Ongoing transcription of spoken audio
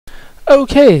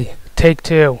Okay, take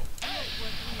two.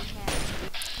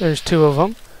 There's two of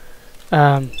them.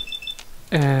 I'll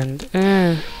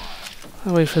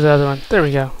wait for the other one. There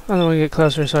we go. Other one get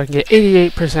closer so I can get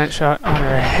 88% shot on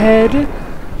her head.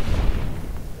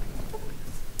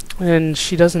 And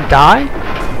she doesn't die?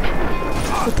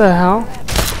 What the hell?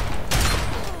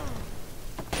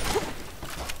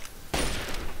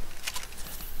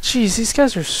 Jeez, these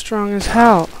guys are strong as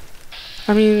hell.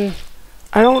 I mean,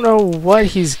 I don't know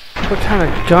what kind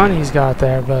of gun he's got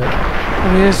there, but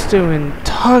I mean, it's doing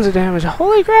tons of damage.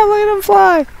 Holy crap, look at him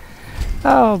fly!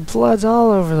 Oh, blood's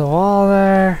all over the wall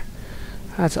there.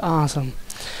 That's awesome.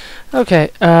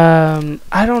 Okay,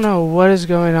 I don't know what is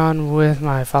going on with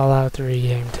my Fallout 3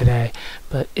 game today,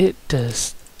 but it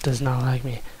does not like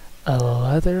me. A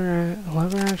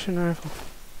lever action rifle.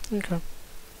 Okay.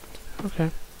 Okay.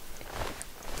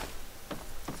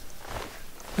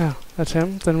 Oh, that's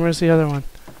him? Then where's the other one?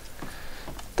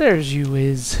 There's you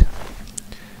is.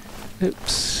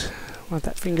 Oops. Want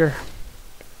that finger.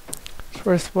 It's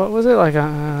worth, what was it? Like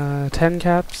 10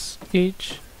 caps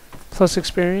each? Plus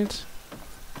experience?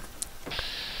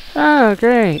 Oh,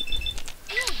 great.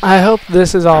 I hope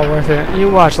this is all worth it. You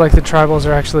watch, like the tribals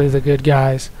are actually the good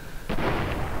guys.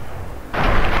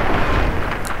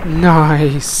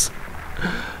 Nice.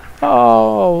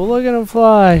 Oh, look at him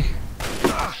fly.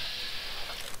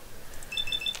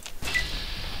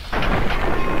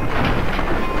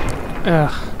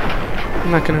 Ugh. I'm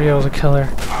not gonna be able to kill her.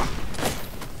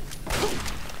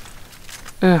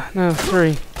 No,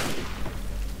 3.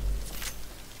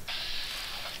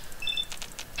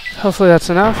 Hopefully that's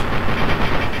enough.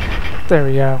 There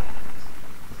we go.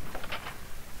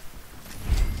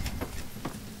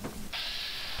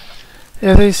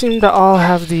 Yeah, they seem to all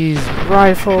have these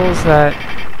rifles that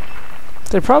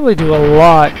they probably do a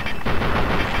lot.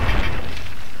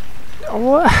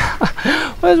 What?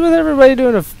 What is with everybody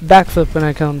doing a backflip when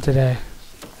I come today?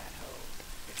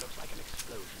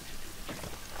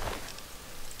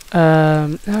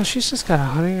 No, she's just got a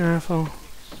hunting rifle.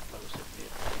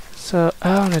 So,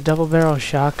 oh, and a double barrel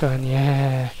shotgun.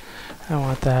 Yeah, I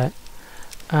want that.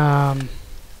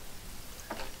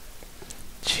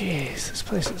 Jeez, this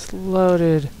place is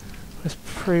loaded with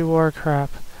pre-war crap.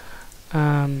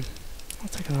 I'll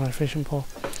take another fishing pole.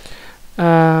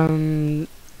 Yeah,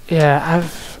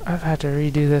 I've had to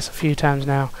redo this a few times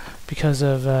now because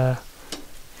of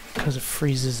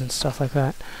freezes and stuff like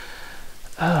that.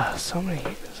 So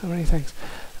many things.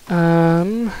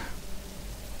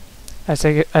 I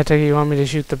take it you want me to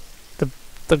shoot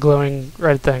the glowing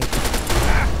red thing.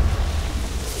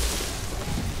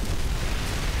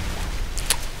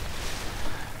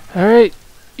 Alright,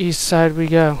 east side we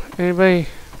go. Anybody?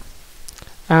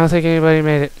 I don't think anybody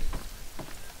made it.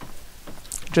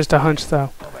 Just a hunch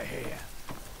though. Over here.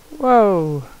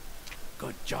 Whoa.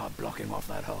 Good job blocking off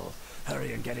that hole.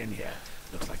 Hurry and get in here.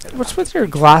 Looks like what's with your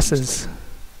glasses?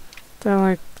 They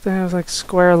have like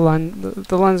square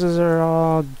the lenses are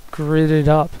all gridded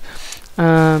up.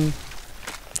 Oh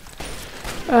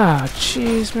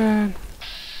jeez, man.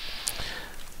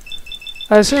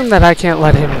 I assume that I can't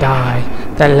let him die.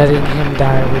 That letting him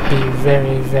die would be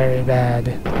very, very bad.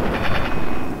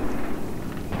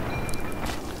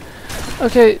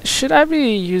 Okay, should I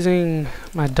be using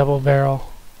my double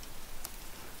barrel?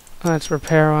 Let's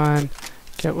repair one,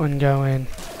 get one going.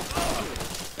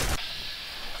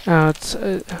 Oh, it's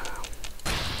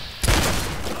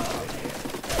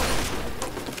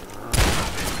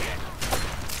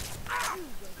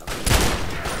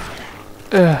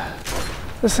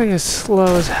this thing is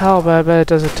slow as hell, but I bet it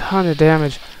does a ton of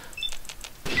damage.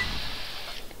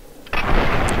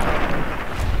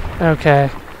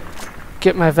 Okay.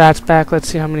 Get my VATS back. Let's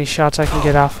see how many shots I can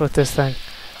get off with this thing.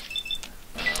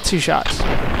 2 shots.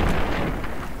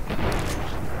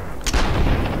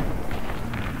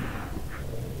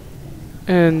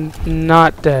 And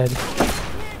not dead.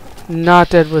 Not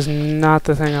dead was not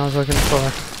the thing I was looking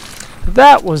for.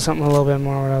 That was something a little bit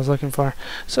more what I was looking for.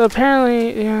 So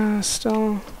apparently, yeah,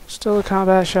 still a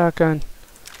combat shotgun.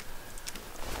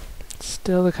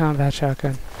 Still a combat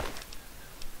shotgun.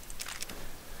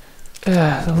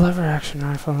 The lever action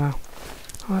rifle now.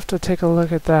 I'll have to take a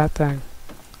look at that thing.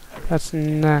 That's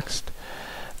next.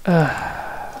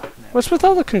 What's with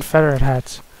all the Confederate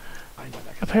hats?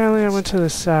 Apparently I went to the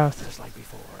south.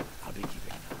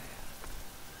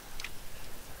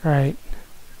 Right.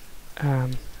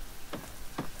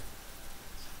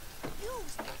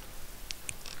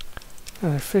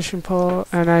 Another fishing pole,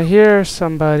 and I hear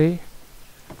somebody.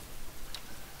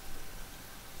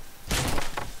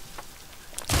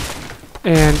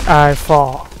 And I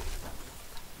fall.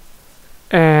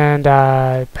 And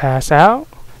I pass out.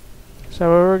 Is that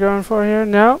what we're going for here?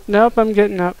 Nope, nope, I'm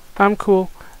getting up. I'm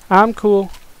cool. I'm cool.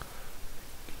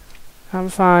 I'm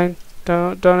fine.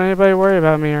 Don't anybody worry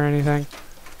about me or anything.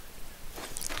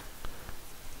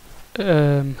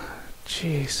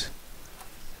 Jeez.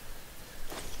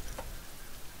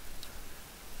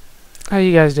 How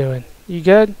you guys doing? You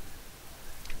good?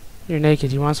 You're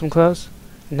naked. You want some clothes?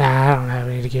 Nah, I don't have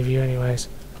any to give you anyways.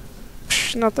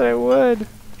 Psh, not that I would.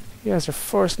 You guys are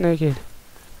forced naked.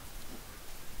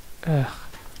 Ugh.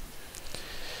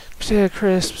 Potato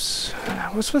crisps.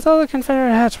 What's with all the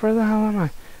Confederate hats? Where the hell am I?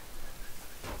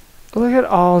 Look at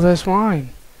all this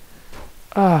wine.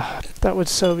 Ah, that would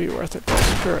so be worth it.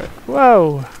 Screw it.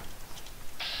 Whoa!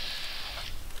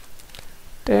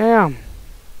 Damn.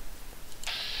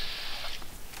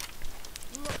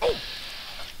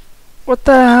 What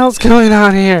the hell's going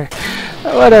on here?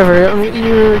 Whatever, I mean,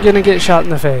 you're gonna get shot in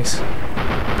the face.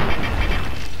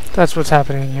 That's what's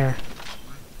happening here.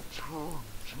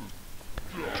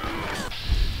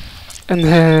 And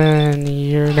then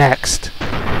you're next.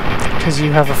 Because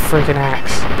you have a freaking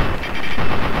axe.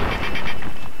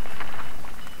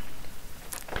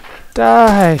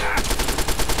 Die!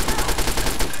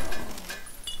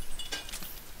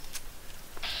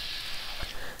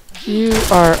 You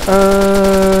are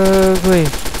ugly.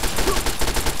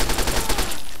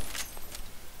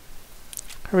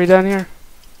 Are we done here?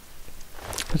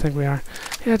 I think we are.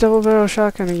 Yeah, double barrel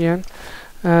shotgun again.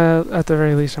 At the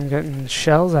very least, I'm getting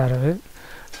shells out of it.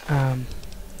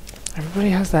 Everybody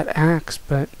has that axe,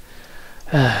 but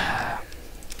I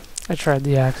tried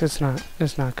the axe. It's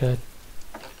not good.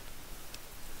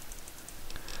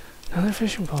 Another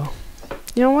fishing pole.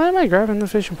 You know, why am I grabbing the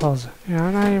fishing poles? You know,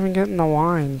 I'm not even getting the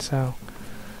wine, so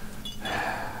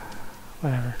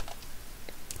whatever.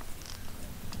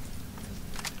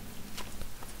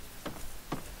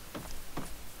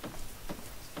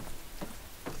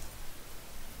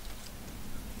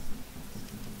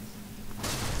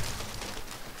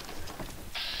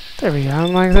 There we go.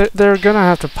 I'm like, they're gonna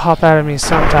have to pop out of me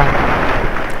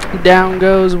sometime. Down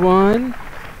goes one.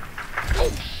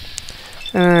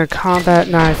 And then a combat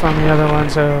knife on the other one,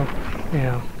 so, you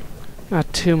know,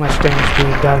 not too much damage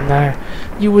being done there.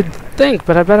 You would think,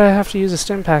 but I bet I have to use a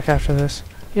stim pack after this.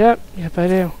 Yep, I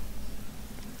do.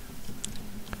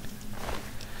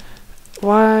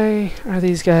 Why are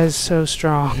these guys so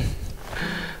strong?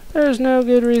 There's no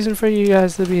good reason for you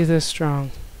guys to be this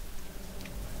strong.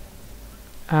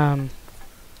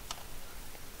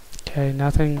 Okay,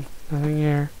 nothing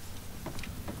here.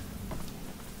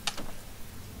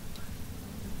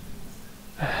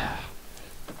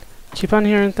 Keep on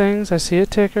hearing things. I see a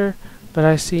ticker, but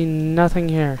I see nothing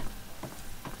here.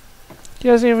 He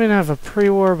doesn't even have a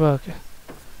pre-war book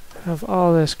of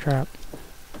all this crap.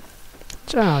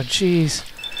 Oh, jeez.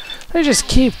 They just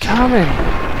keep coming.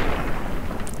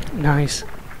 Nice.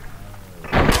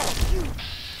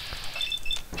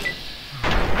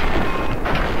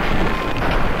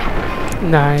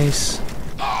 Nice.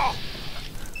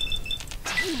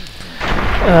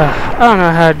 I don't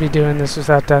know how I'd be doing this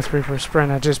without Death Reaper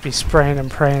Sprint. I'd just be spraying and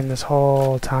praying this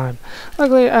whole time.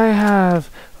 Luckily, I have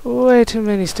way too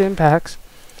many stim packs,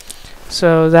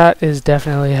 so that is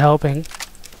definitely helping.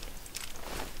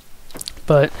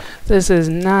 But this is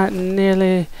not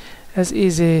nearly as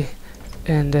easy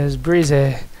and as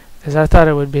breezy as I thought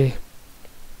it would be.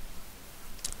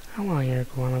 I want your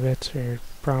guano bits or your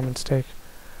ramen steak.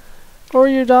 Or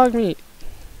your dog meat.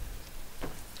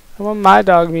 I want my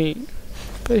dog meat.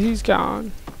 But he's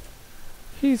gone.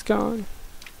 He's gone.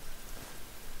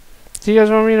 Do you guys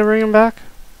want me to bring him back?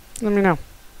 Let me know.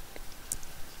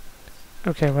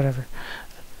 Okay, whatever.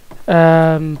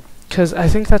 Because I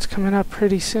think that's coming up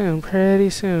pretty soon. Pretty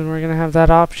soon we're going to have that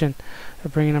option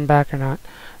of bringing him back or not.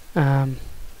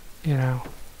 You know.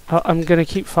 I'm going to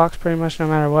keep Fox pretty much no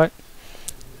matter what.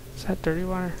 Is that dirty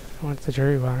water? I want the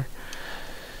dirty water.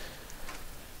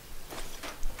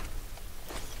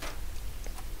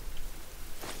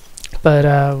 But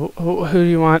who do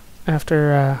you want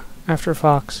after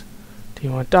Fox? Do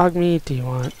you want dog meat? Do you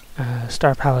want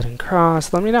Star Paladin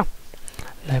Cross? Let me know.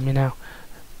 Let me know.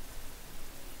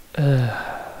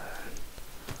 Yeah,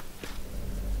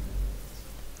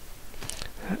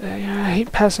 I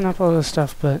hate passing up all this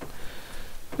stuff, but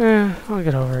I'll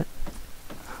get over it.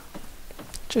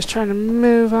 Just trying to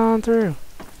move on through.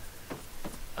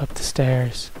 Up the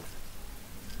stairs.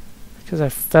 Because I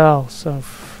fell so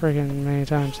friggin' many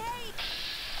times.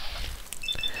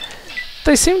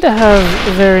 They seem to have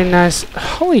a very nice...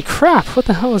 Holy crap, what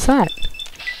the hell was that?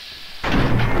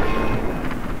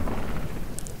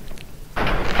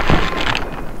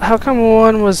 how come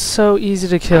one was so easy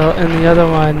to kill and the other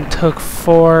one took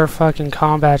 4 fucking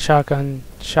combat shotgun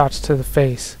shots to the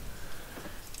face?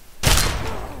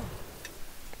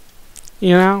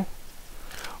 You know?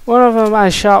 One of them I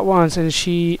shot once and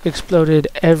she exploded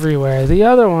everywhere. The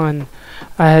other one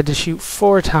I had to shoot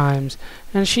 4 times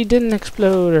and she didn't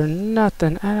explode or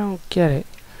nothing. I don't get it.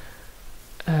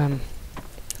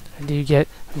 Do you get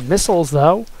missiles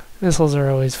though? Missiles are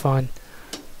always fun.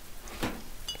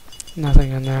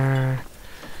 Nothing in there.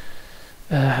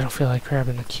 I don't feel like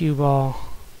grabbing the cue ball.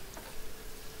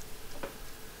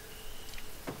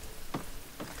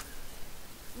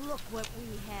 Look what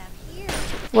we have here.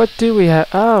 What do we have?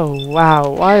 Oh,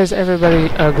 wow. Why is everybody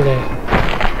ugly?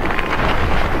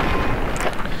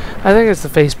 I think it's the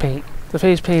face paint. The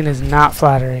face paint is not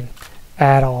flattering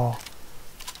at all.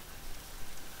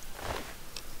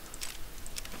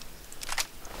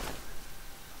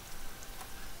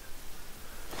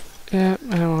 Yep,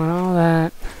 I don't want all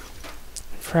that.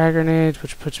 Frag grenades,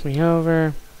 which puts me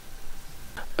over.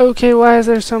 Okay, why is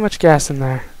there so much gas in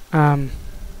there?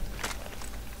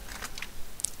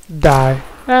 Die.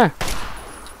 Ah.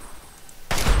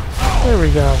 There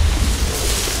we go.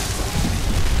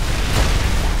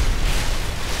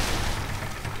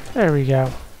 There we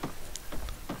go.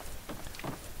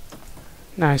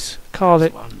 Nice. Called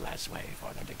it. One last way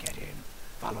for them to get in.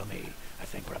 Follow me. I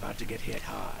think we're about to get hit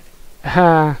hard.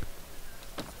 Ha.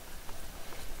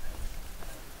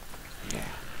 Yeah,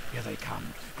 here they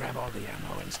come. Grab all the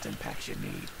ammo and stim packs you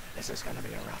need. This is gonna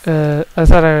be a rough. I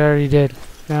thought I already did.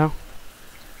 No?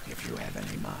 If you have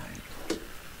any mind.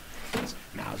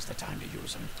 Now's the time to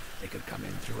use them. They could come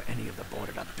in through any of the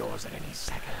boarded up doors at any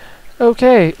second.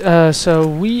 Okay, so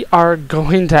we are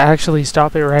going to actually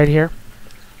stop it right here.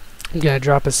 I'm gonna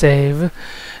drop a save,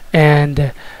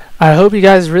 and I hope you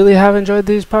guys really have enjoyed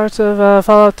these parts of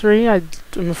Fallout 3.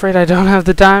 I'm afraid I don't have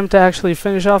the time to actually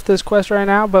finish off this quest right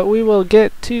now, but we will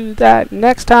get to that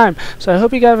next time. So I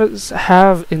hope you guys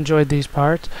have enjoyed these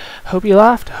parts. Hope you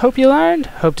laughed, hope you learned,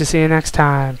 hope to see you next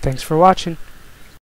time. Thanks for watching.